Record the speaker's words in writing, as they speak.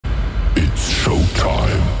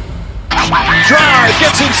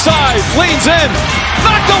gets inside, leans in,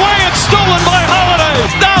 knocked away and stolen by Holiday.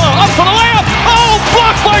 Dalla up for the layup. Oh,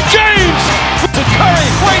 blocked by James. To Curry,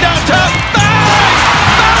 way downtown.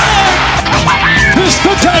 Bang! Bang! This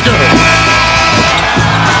the dagger.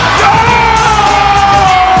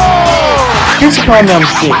 Here's the problem I'm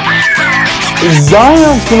seeing.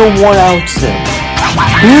 Zion's gonna want out soon.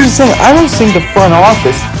 Here's the thing, I don't think the front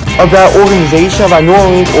office of that organization, of that New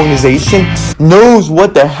Orleans organization, knows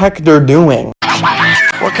what the heck they're doing.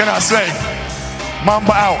 What can I say?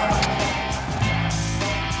 Mamba out.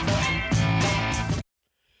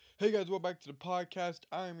 Hey guys, welcome back to the podcast.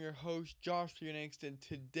 I am your host, Josh Phoenix, and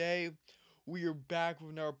today we are back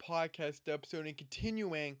with another podcast episode and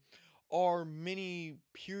continuing our mini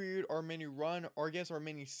period, our mini run, or I guess our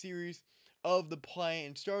mini series of the play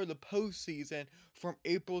and start of the postseason from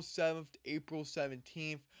April 7th to April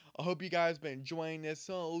 17th. I hope you guys have been enjoying this.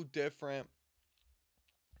 Something a little different.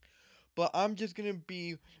 But I'm just going to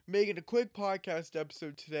be making a quick podcast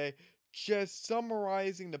episode today, just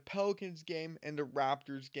summarizing the Pelicans game and the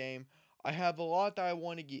Raptors game. I have a lot that I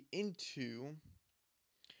want to get into,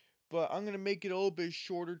 but I'm going to make it a little bit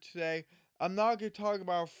shorter today. I'm not going to talk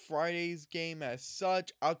about Friday's game as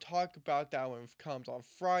such. I'll talk about that when it comes on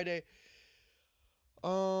Friday.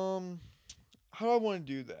 How do I want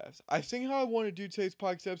to do this? I think how I want to do today's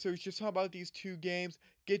podcast episode is just talk about these two games,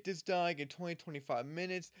 get this done like in 20-25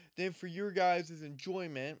 minutes. Then for your guys'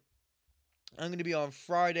 enjoyment, I'm going to be on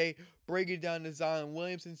Friday breaking down the Zion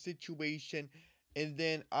Williamson situation, and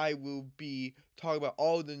then I will be talking about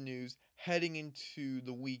all the news heading into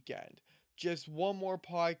the weekend. Just one more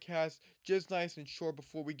podcast, just nice and short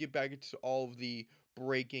before we get back into all of the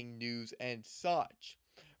breaking news and such.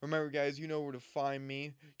 Remember, guys, you know where to find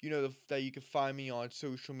me. You know that you can find me on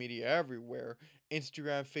social media everywhere.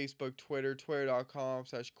 Instagram, Facebook, Twitter,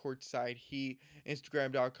 twitter.com/courtsideheat,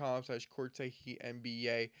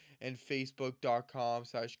 Instagram.com/courtsideheatNBA, and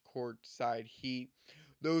Facebook.com/courtsideheat.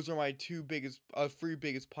 Those are my three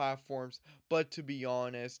biggest platforms, but to be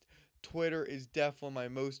honest, Twitter is definitely my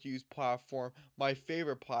most used platform, my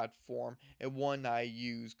favorite platform, and one that I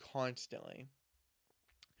use constantly,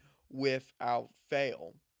 without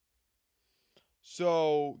fail.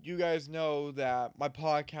 So, you guys know that my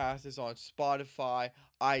podcast is on Spotify,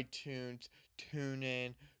 iTunes,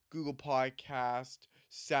 TuneIn, Google Podcast,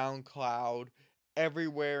 SoundCloud,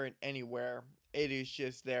 everywhere and anywhere. It is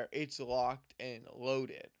just there. It's locked and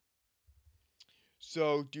loaded.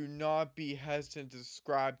 So, do not be hesitant to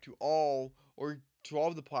subscribe to all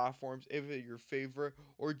of the platforms, if it's your favorite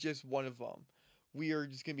or just one of them. We are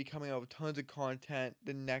just going to be coming out with tons of content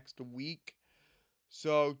the next week.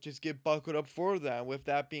 So just get buckled up for that. With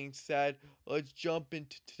that being said, let's jump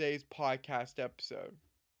into today's podcast episode.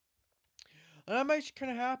 And I'm actually kind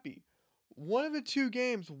of happy. One of the two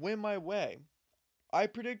games went my way. I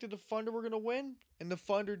predicted the Thunder were going to win, and the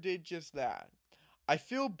Thunder did just that. I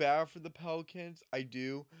feel bad for the Pelicans, I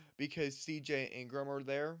do, because CJ and Ingram are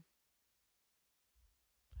there.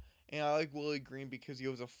 And I like Willie Green because he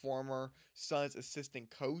was a former Suns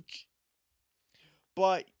assistant coach.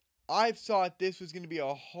 But I thought this was going to be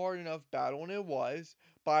a hard enough battle, and it was.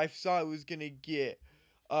 But I thought it was going to get,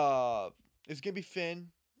 it's going to be thin.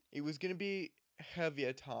 It was going to be heavy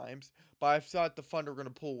at times. But I thought the Thunder were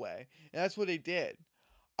going to pull away. And that's what they did.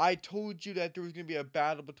 I told you that there was going to be a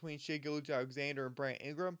battle between Shai Gilgeous-Alexander and Brandon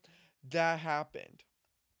Ingram. That happened.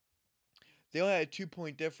 They only had a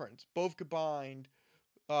 2-point difference. Both combined,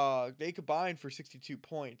 they combined for 62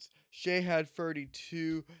 points. Shai had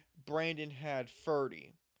 32. Brandon had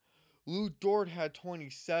 30. Lou Dort had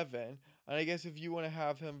 27, and I guess if you want to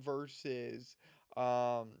have him versus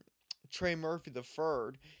Trey Murphy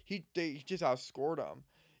III, they just outscored him.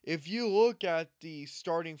 If you look at the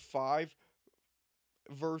starting five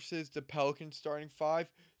versus the Pelicans starting five,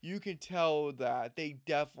 you can tell that they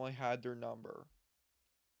definitely had their number.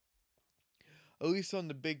 At least on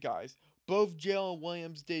the big guys. Both Jalen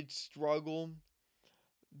Williams did struggle.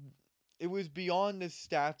 It was beyond the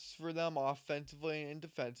stats for them offensively and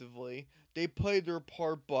defensively. They played their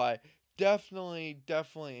part, but definitely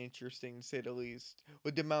interesting to say the least,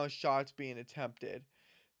 with the amount of shots being attempted.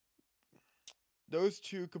 Those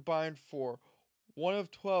two combined for 1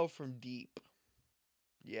 of 12 from deep.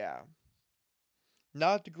 Yeah.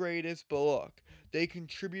 Not the greatest, but look, they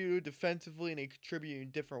contributed defensively and they contributed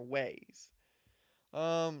in different ways.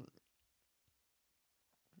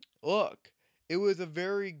 Look. It was a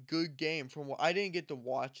very good game. I didn't get to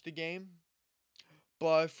watch the game,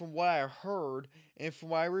 but from what I heard and from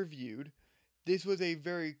what I reviewed, this was a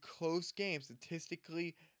very close game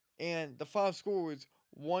statistically, and the final score was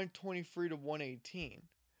 123 to 118.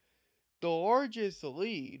 The largest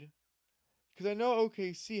lead Because I know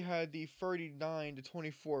OKC had the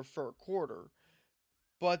 39-24 third quarter,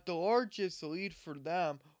 but the largest lead for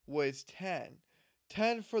them was 10.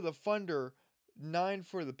 10 for the Thunder, 9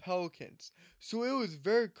 for the Pelicans. So it was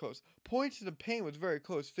very close. Points in the paint was very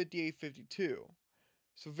close, 58-52.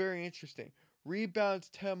 So very interesting. Rebounds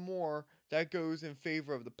 10 more, that goes in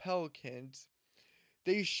favor of the Pelicans.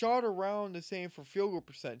 They shot around the same for field goal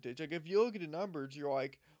percentage. Like, if you look at the numbers, you're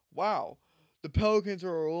like, wow, the Pelicans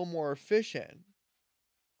are a little more efficient.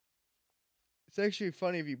 It's actually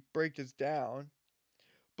funny if you break this down.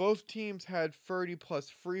 Both teams had 30 plus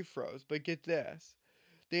free throws, but get this.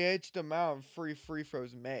 They edged them out in free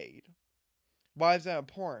throws made. Why is that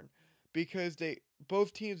important? Because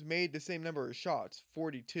both teams made the same number of shots,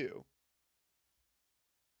 42.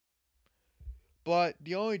 But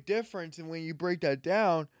the only difference, and when you break that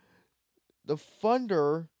down, the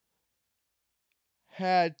Thunder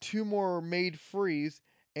had 2 more made frees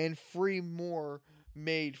and 3 more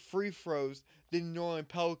made free throws than the New Orleans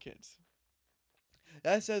Pelicans.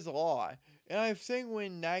 That says a lot. And I think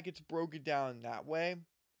when that gets broken down that way,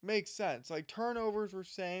 makes sense. Like, turnovers were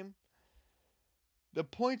same. The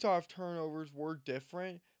points off turnovers were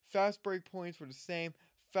different. Fast break points were the same.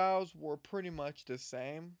 Fouls were pretty much the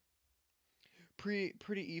same. Pretty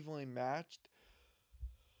evenly matched.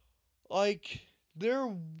 Like, there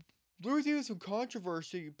was even some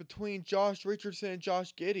controversy between Josh Richardson and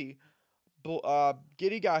Josh Giddey.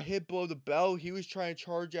 Giddey got hit below the belt. He was trying to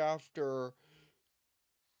charge after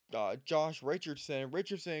Josh Richardson.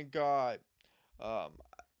 Richardson got, I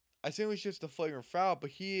think it was just a flagrant foul, but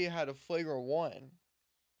he had a flagrant one,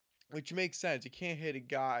 which makes sense. You can't hit a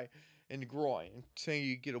guy in the groin and saying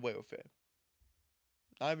you get away with it.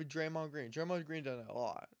 Not even Draymond Green. Draymond Green done that a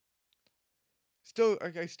lot.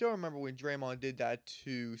 I still remember when Draymond did that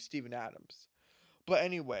to Steven Adams. But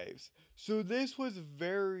anyways, so this was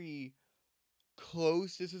very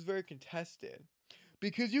close. This was very contested.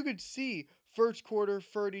 Because you could see first quarter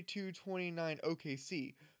 32-29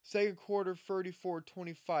 OKC. Second quarter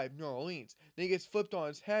 34-25 New Orleans. Then it gets flipped on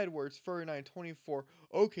its head where it's 39-24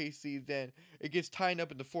 OKC. Then it gets tied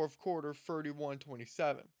up in the fourth quarter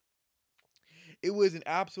 31-27. It was an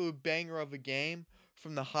absolute banger of a game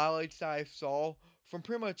from the highlights that I saw, from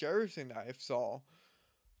pretty much everything that I saw.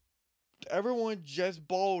 Everyone just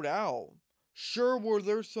balled out. Sure, were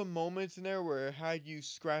there some moments in there where it had you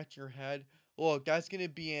scratch your head? Look, that's going to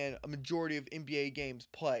be in a majority of NBA games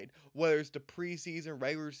played, whether it's the preseason,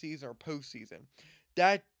 regular season, or postseason.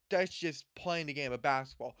 That's just playing the game of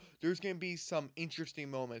basketball. There's going to be some interesting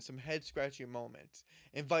moments, some head-scratching moments,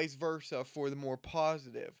 and vice versa for the more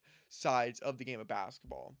positive sides of the game of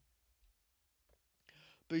basketball.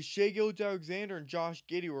 But Shai Gilgeous-Alexander and Josh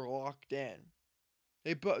Giddey were locked in.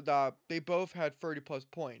 They both had 30-plus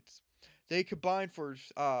points. They combined for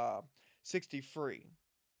 63.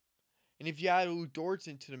 And if you add Lou Dortz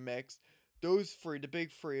into the mix, those three, the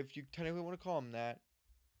big three, if you technically want to call them that,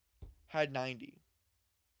 had 90.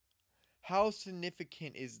 How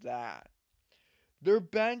significant is that? Their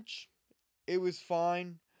bench, it was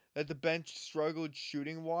fine that the bench struggled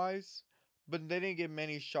shooting-wise, but they didn't get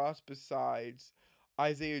many shots besides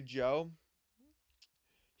Isaiah Joe.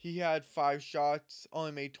 He had 5 shots,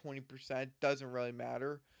 only made 20%, doesn't really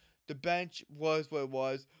matter. The bench was what it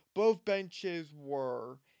was. Both benches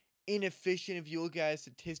were inefficient if you look at it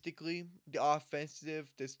statistically,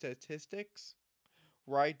 the statistics,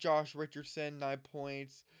 right? Josh Richardson, 9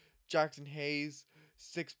 points. Jackson Hayes,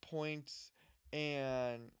 6 points.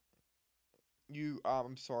 And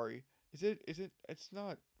I'm sorry. It's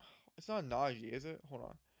not Najee, is it? Hold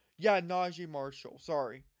on. Yeah, Najee Marshall,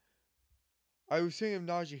 sorry. I was thinking of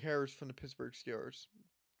Najee Harris from the Pittsburgh Steelers.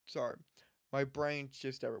 Sorry. My brain's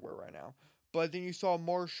just everywhere right now. But then you saw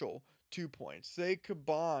Marshall, 2 points. They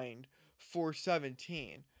combined for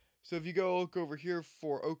 17. So if you go look over here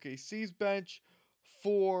for OKC's bench,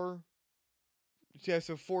 4. Yeah,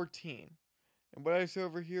 so 14. And what I say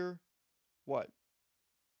over here? What?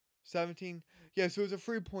 17? Yeah, so it was a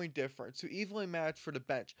 3-point difference. So evenly matched for the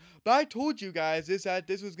bench. But I told you guys that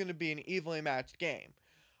this was going to be an evenly matched game.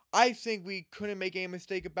 I think we couldn't make any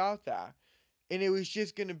mistake about that. And it was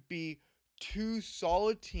just going to be 2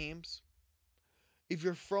 solid teams if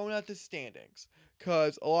you're throwing out the standings.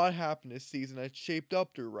 Because a lot happened this season that shaped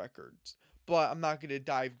up their records. But I'm not going to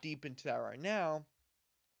dive deep into that right now.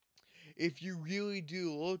 If you really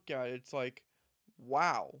do look at it, it's like,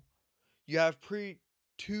 wow. You have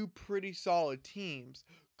 2 pretty solid teams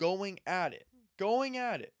going at it.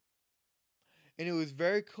 And it was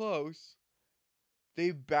very close.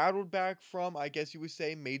 They battled back from, I guess you would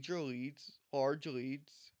say, major leads, large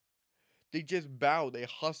leads. They just battled. They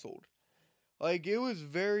hustled. Like, it was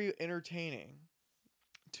very entertaining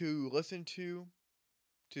to listen to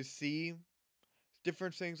see,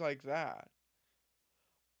 different things like that.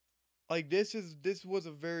 Like, this was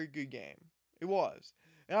a very good game. It was.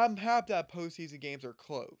 And I'm happy that postseason games are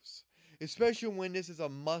close. Especially when this is a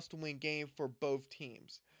must-win game for both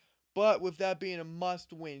teams. But with that being a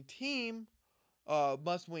must-win game,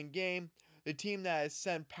 the team that is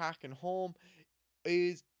sent packing home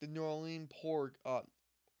is the New Orleans I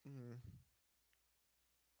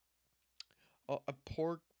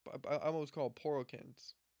almost call it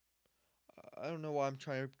Pelicans. I don't know why I'm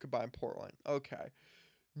trying to combine Portland. Okay.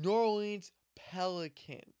 New Orleans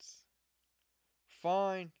Pelicans.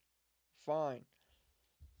 Fine.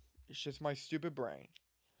 It's just my stupid brain.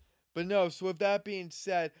 But no, so with that being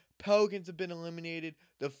said, Pelicans have been eliminated.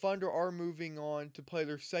 The Thunder are moving on to play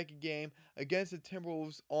their second game against the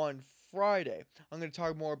Timberwolves on Friday. I'm going to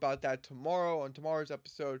talk more about that tomorrow on tomorrow's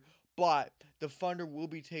episode. But the Thunder will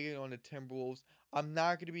be taking on the Timberwolves. I'm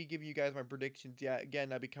not going to be giving you guys my predictions yet. Again,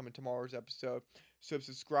 that'll be coming tomorrow's episode. So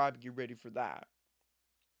subscribe and get ready for that.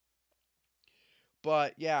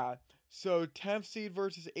 But yeah, so 10th seed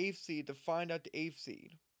versus 8th seed to find out the 8th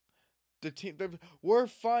seed. We're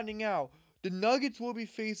finding out. The Nuggets will be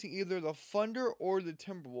facing either the Thunder or the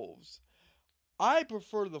Timberwolves. I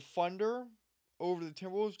prefer the Thunder over the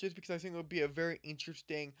Timberwolves just because I think it would be a very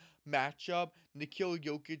interesting matchup. Nikola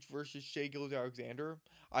Jokic versus Shai Gilgeous-Alexander.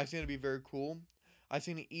 I think it'd be very cool. I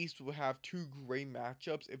think the East will have two great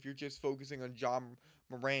matchups if you're just focusing on John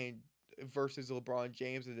Morant versus LeBron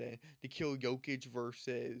James, and then Nikola Jokic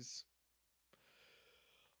versus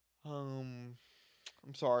I'm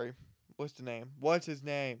sorry. What's his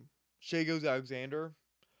name? Shai Gilgeous-Alexander.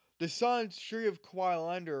 The Suns sure have Kawhi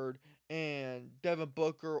Leonard and Devin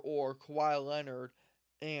Booker, or Kawhi Leonard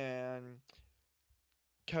and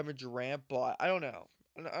Kevin Durant, but I don't know.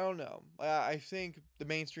 I think the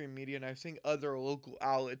mainstream media and I think other local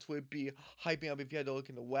outlets would be hyping up if you had to look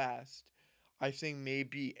in the West. I think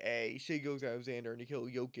maybe a Shai Gilgeous-Alexander and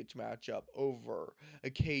Nikola Jokic matchup over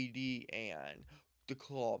a KD and the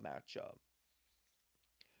Claw matchup.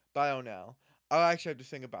 But I don't know. I'll actually have to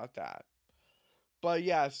think about that. But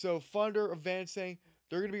yeah, so Thunder advancing.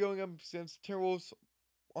 They're going to be going up against Timberwolves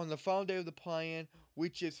on the final day of the play-in,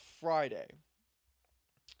 which is Friday.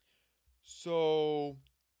 So,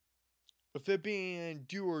 with it being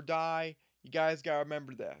do or die, you guys got to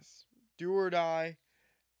remember this. Do or die.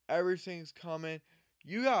 Everything's coming.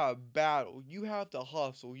 You got to battle. You have to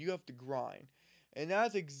hustle. You have to grind. And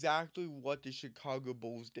that's exactly what the Chicago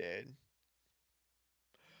Bulls did.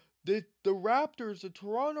 The Raptors, the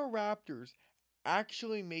Toronto Raptors,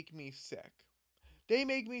 actually make me sick. They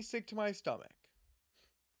make me sick to my stomach.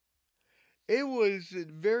 It was a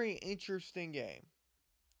very interesting game.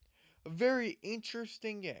 A very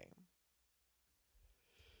interesting game.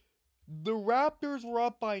 The Raptors were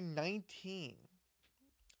up by 19.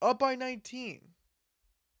 Up by 19.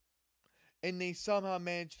 And they somehow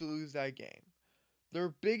managed to lose that game. Their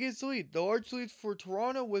biggest lead, the largest lead for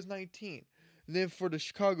Toronto was 19. And then for the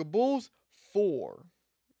Chicago Bulls, 4.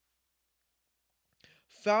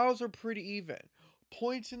 Fouls are pretty even.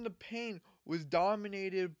 Points in the paint was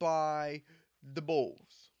dominated by the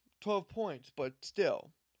Bulls. 12 points, but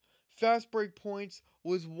still. Fast break points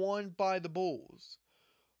was won by the Bulls.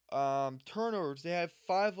 Turnovers, they had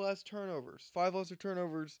 5 less turnovers. 5 lesser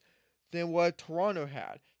turnovers than what Toronto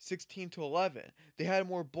had. 16-11. They had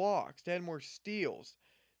more blocks. They had more steals.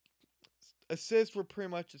 Assists were pretty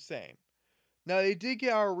much the same. Now, they did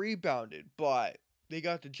get out rebounded, but they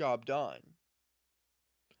got the job done.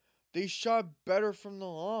 They shot better from the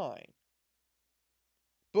line.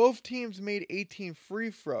 Both teams made 18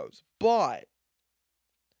 free throws, but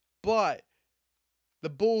the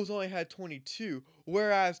Bulls only had 22,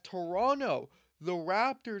 whereas Toronto, the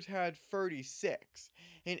Raptors had 36.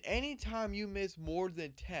 And anytime you miss more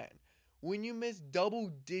than 10, when you miss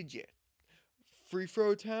double-digit free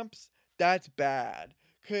throw attempts, that's bad,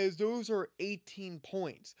 because those are 18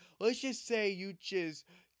 points. Let's just say you just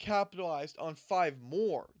capitalized on 5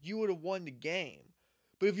 more, you would have won the game.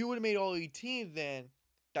 But if you would have made all 18, then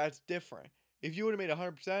that's different. If you would have made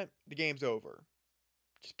 100%, the game's over.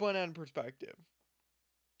 Just put that in perspective.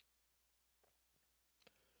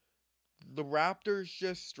 The Raptors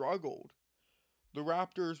just struggled. The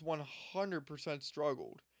Raptors 100%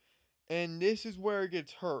 struggled. And this is where it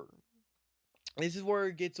gets hurt. This is where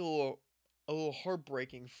it gets a little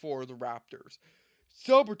heartbreaking for the Raptors.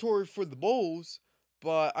 Celebratory for the Bulls,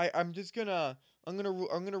 but I'm gonna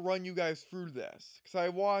run you guys through this, because I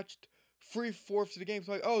watched 3/4 of the game.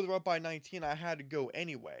 So like, oh, they're up by 19. I had to go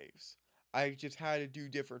anyways. I just had to do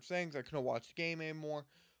different things. I couldn't watch the game anymore.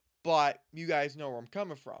 but you guys know where I'm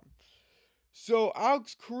coming from. So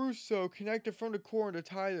Alex Caruso connected from the corner to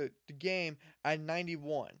tie the game at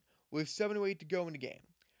 91 with 7:08 to go in the game.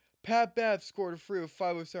 Pat Bev scored a free with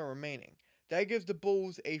 5:07 remaining. That gives the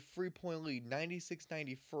Bulls a 3-point lead,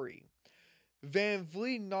 96-93. Van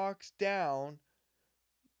Vliet knocks down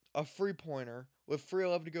a three-pointer with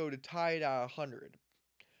 3:11 to go to tie it at 100.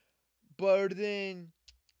 But then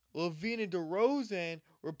Levine and DeRozan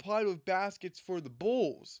replied with baskets for the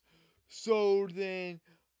Bulls. So then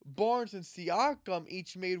Barnes and Siakam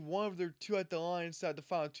each made one of their two at the line inside the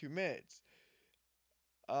final 2 minutes.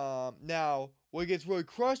 Now, what gets really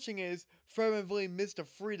crushing is Fred VanVleet missed a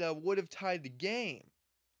free that would have tied the game.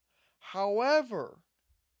 However,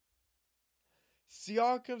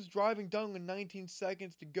 Siakam's driving dunk with 19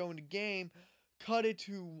 seconds to go in the game cut it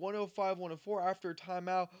to 105-104 after a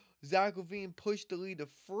timeout. Zach LaVine pushed the lead to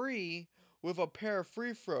 3 with a pair of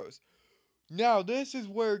free throws. Now, this is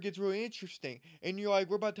where it gets really interesting. And you're like,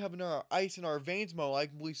 we're about to have another ice in our veins moment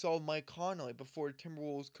like we saw with Mike Conley before the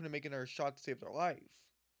Timberwolves couldn't make another shot to save their life.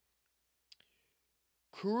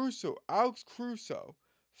 Alex Caruso,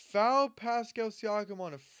 fouled Pascal Siakam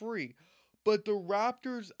on a free, but the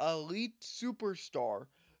Raptors' elite superstar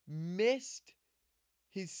missed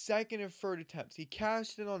his second and third attempts. He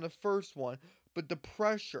cashed in on the first one, but the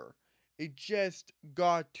pressure, it just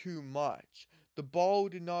got too much. The ball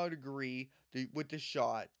did not agree with the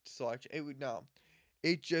shot selection.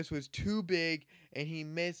 It just was too big, and he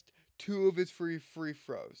missed 2 of his free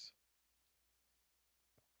throws.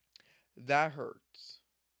 That hurts.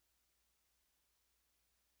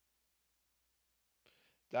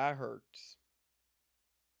 That hurts.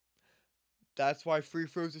 That's why free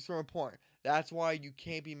throws are so important. That's why you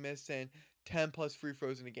can't be missing 10 plus free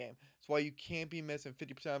throws in a game. That's why you can't be missing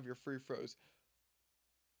 50% of your free throws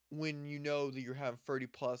when you know that you're having 30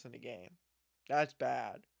 plus in a game. That's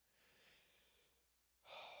bad.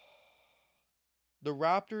 The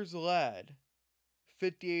Raptors led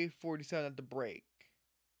 58-47 at the break.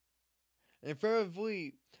 And Fred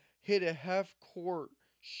VanVleet hit a half-court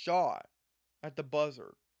shot at the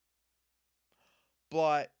buzzer.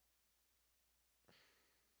 But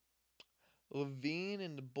LaVine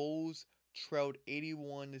and the Bulls trailed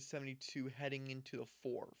 81-72 heading into the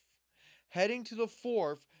fourth. Heading to the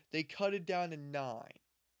fourth, they cut it down to 9.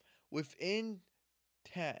 Within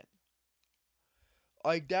 10.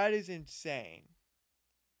 Like, that is insane.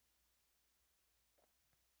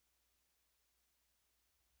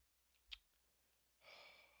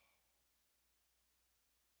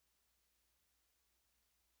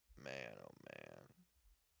 Man, oh man.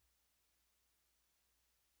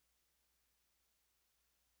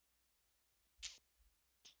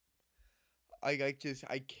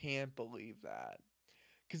 I can't believe that.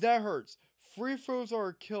 Because that hurts. Free throws are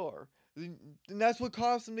a killer. And that's what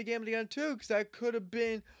cost them the game at the end, too. Because that could have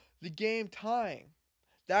been the game tying.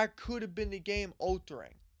 That could have been the game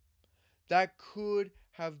altering. That could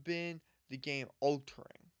have been the game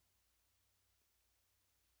altering.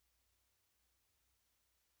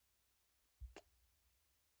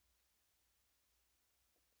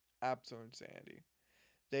 Absolute insanity.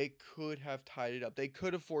 They could have tied it up. They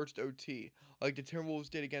could have forced OT like the Timberwolves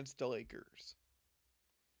did against the Lakers.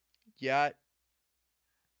 Yet,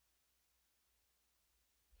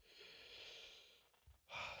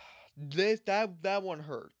 that one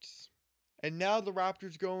hurts. And now the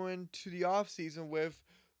Raptors go into the offseason with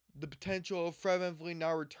the potential of Fred VanVleet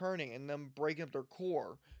now returning and them breaking up their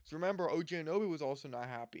core. So remember, OG Anunoby was also not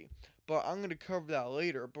happy. But I'm going to cover that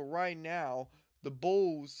later. But right now, the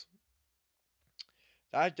Bulls,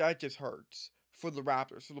 that just hurts for the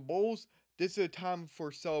Raptors. So the Bulls, this is a time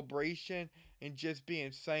for celebration and just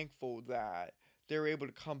being thankful that they're able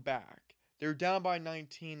to come back. They're down by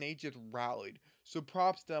 19. They just rallied. So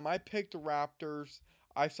props to them. I picked the Raptors.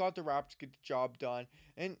 I thought the Raptors get the job done.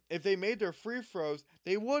 And if they made their free throws,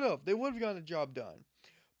 they would have. They would have gotten the job done.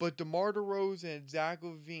 But DeMar DeRozan and Zach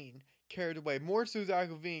LaVine carried away. More so Zach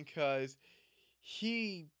LaVine because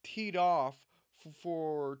he teed off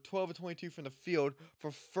for 12 of 22 from the field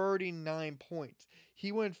for 39 points.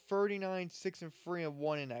 He went 39, 6 and 3 and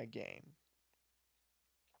 1 in that game.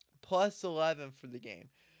 Plus 11 for the game.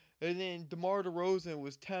 And then DeMar DeRozan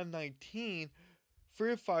was 10-19,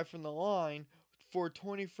 3 of 5 from the line for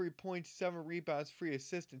 23 points, 7 rebounds, 3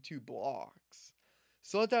 assists, and 2 blocks.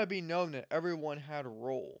 So let that be known that everyone had a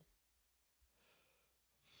role.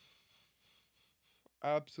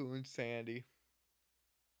 Absolute insanity.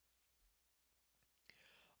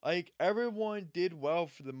 Like, everyone did well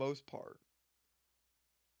for the most part.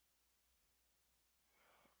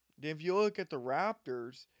 Then if you look at the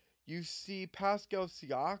Raptors, you see Pascal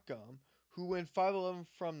Siakam, who went 5-11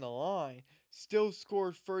 from the line, still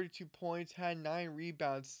scored 32 points, had 9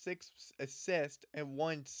 rebounds, 6 assists, and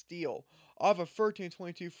 1 steal, off of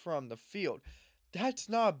 13-22 from the field. That's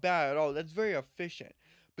not bad at all. That's very efficient.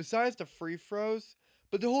 Besides the free throws,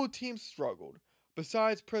 but the whole team struggled.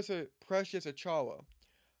 Besides Precious Achawa.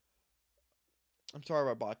 I'm sorry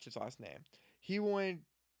if I botched his last name. He went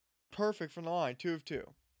perfect from the line, 2 of 2.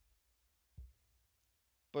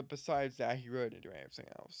 But besides that, he really didn't do anything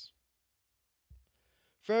else.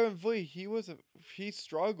 Fred VanVleet, he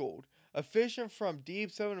struggled. Efficient from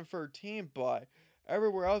deep, 7 of 13, but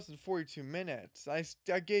everywhere else in 42 minutes. I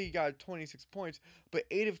get he got 26 points, but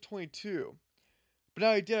 8 of 22. But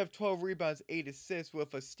now he did have 12 rebounds, 8 assists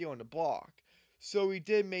with a steal and a block. So he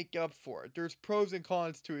did make up for it. There's pros and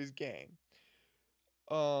cons to his game.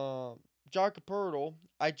 Jakob Pertl,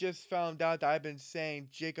 I just found out that I've been saying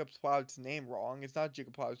Jacob Plout's name wrong. It's not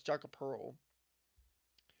Jacob Plout, it's Jakob Pertl.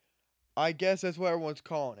 I guess that's what everyone's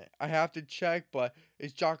calling it. I have to check, but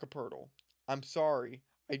it's Jakob Pertl. I'm sorry.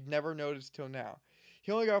 I never noticed till now.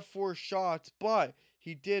 He only got 4 shots, but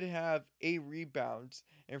he did have 8 rebounds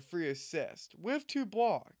and 3 assists with 2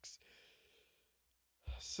 blocks.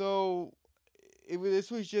 So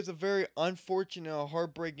this was just a very unfortunate,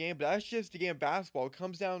 heartbreak game, but that's just the game of basketball. It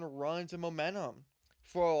comes down to runs and momentum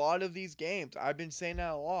for a lot of these games. I've been saying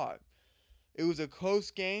that a lot. It was a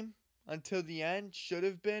close game until the end. Should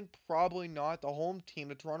have been, probably not. The home team,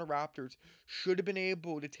 the Toronto Raptors, should have been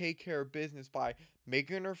able to take care of business by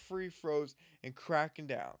making their free throws and cracking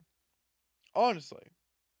down. Honestly,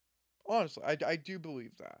 I do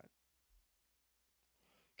believe that.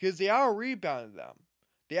 Because they out-rebounded them.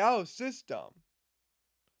 They out-assist them.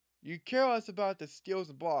 You care less about the steals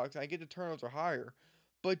and blocks. I get the turnovers are higher.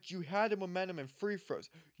 But you had the momentum and free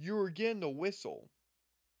throws. You were getting the whistle.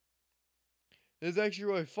 It's actually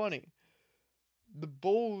really funny. The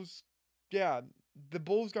Bulls got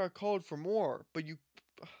called for more. But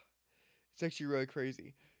it's actually really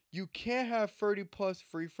crazy. You can't have 30-plus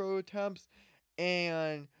free throw attempts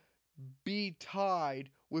and be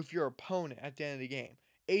tied with your opponent at the end of the game.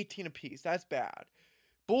 18 apiece. That's bad.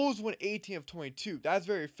 Bulls went 18 of 22. That's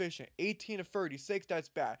very efficient. 18 of 36. That's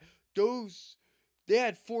bad. They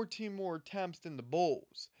had 14 more attempts than the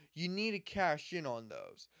Bulls. You need to cash in on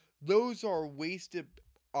those. Those are wasted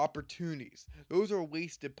opportunities. Those are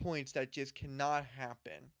wasted points that just cannot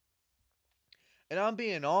happen. And I'm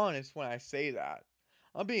being honest when I say that.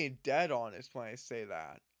 I'm being dead honest when I say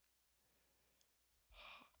that.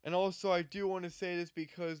 And also, I do want to say this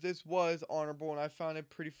because this was honorable and I found it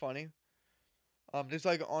pretty funny. Just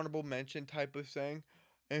like an honorable mention type of thing.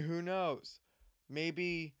 And who knows?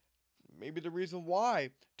 Maybe the reason why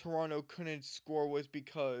Toronto couldn't score was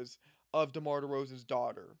because of DeMar DeRozan's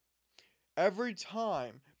daughter. Every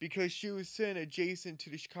time, because she was sitting adjacent to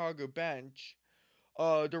the Chicago bench,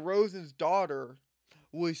 DeRozan's daughter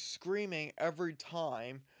was screaming every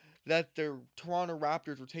time that the Toronto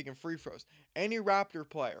Raptors were taking free throws. Any Raptor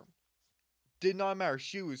player, did not matter.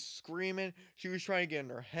 She was screaming. She was trying to get in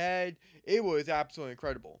her head. It was absolutely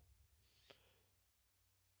incredible.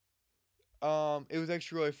 It was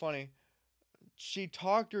actually really funny. She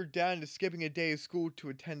talked her dad into skipping a day of school to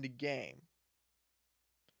attend the game.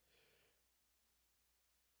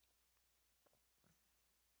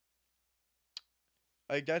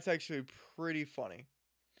 Like, that's actually pretty funny.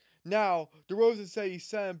 Now, DeRozan said he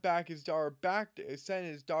sent his daughter back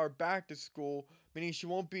to school, meaning she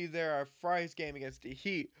won't be there at Friday's game against the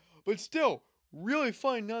Heat. But still, really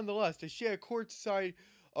funny nonetheless that she had courtside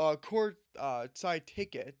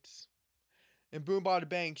tickets. And boom, bada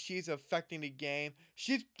bang, she's affecting the game.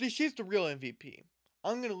 She's the real MVP.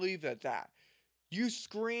 I'm gonna leave it at that. You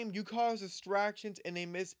scream, you cause distractions, and they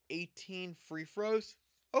miss 18 free throws.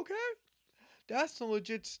 Okay, that's some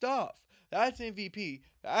legit stuff. That's MVP.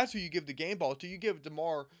 That's who you give the game ball to. You give it to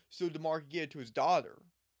DeMar so DeMar can get it to his daughter.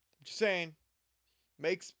 Just saying.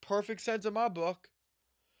 Makes perfect sense in my book.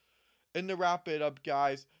 And to wrap it up,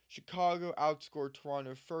 guys, Chicago outscored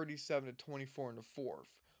Toronto 37-24 in the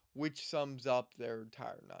fourth, which sums up their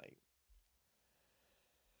entire night.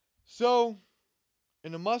 So,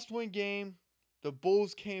 in a must-win game, the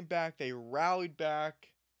Bulls came back. They rallied back.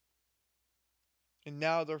 And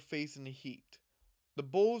now they're facing the Heat. The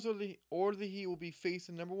Bulls or the Heat will be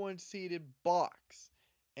facing number 1 seeded Bucks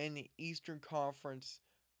in the Eastern Conference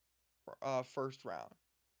first round.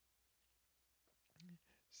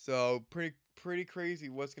 So pretty crazy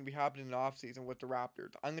what's going to be happening in the offseason with the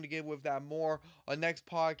Raptors. I'm going to get with that more on next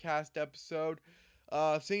podcast episode.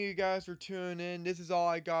 Thank you guys for tuning in. This is all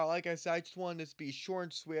I got. Like I said, I just wanted this to be short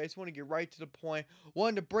and sweet. I just want to get right to the point.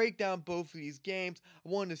 Wanted to break down both of these games. I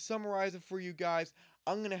wanted to summarize it for you guys.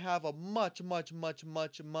 I'm going to have a much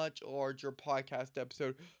larger podcast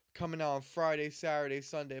episode coming out on Friday, Saturday,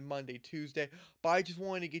 Sunday, Monday, Tuesday. But I just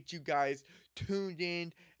wanted to get you guys tuned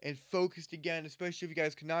in and focused again, especially if you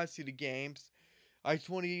guys cannot see the games. I just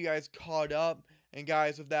want to get you guys caught up. And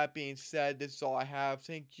guys, with that being said, this is all I have.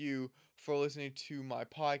 Thank you for listening to my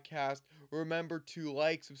podcast. Remember to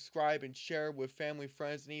like, subscribe, and share with family,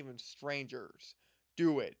 friends, and even strangers.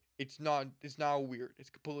 Do it. It's not weird. It's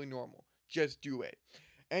completely normal. Just do it.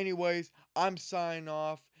 Anyways, I'm signing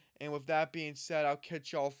off. And with that being said, I'll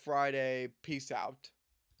catch y'all Friday. Peace out.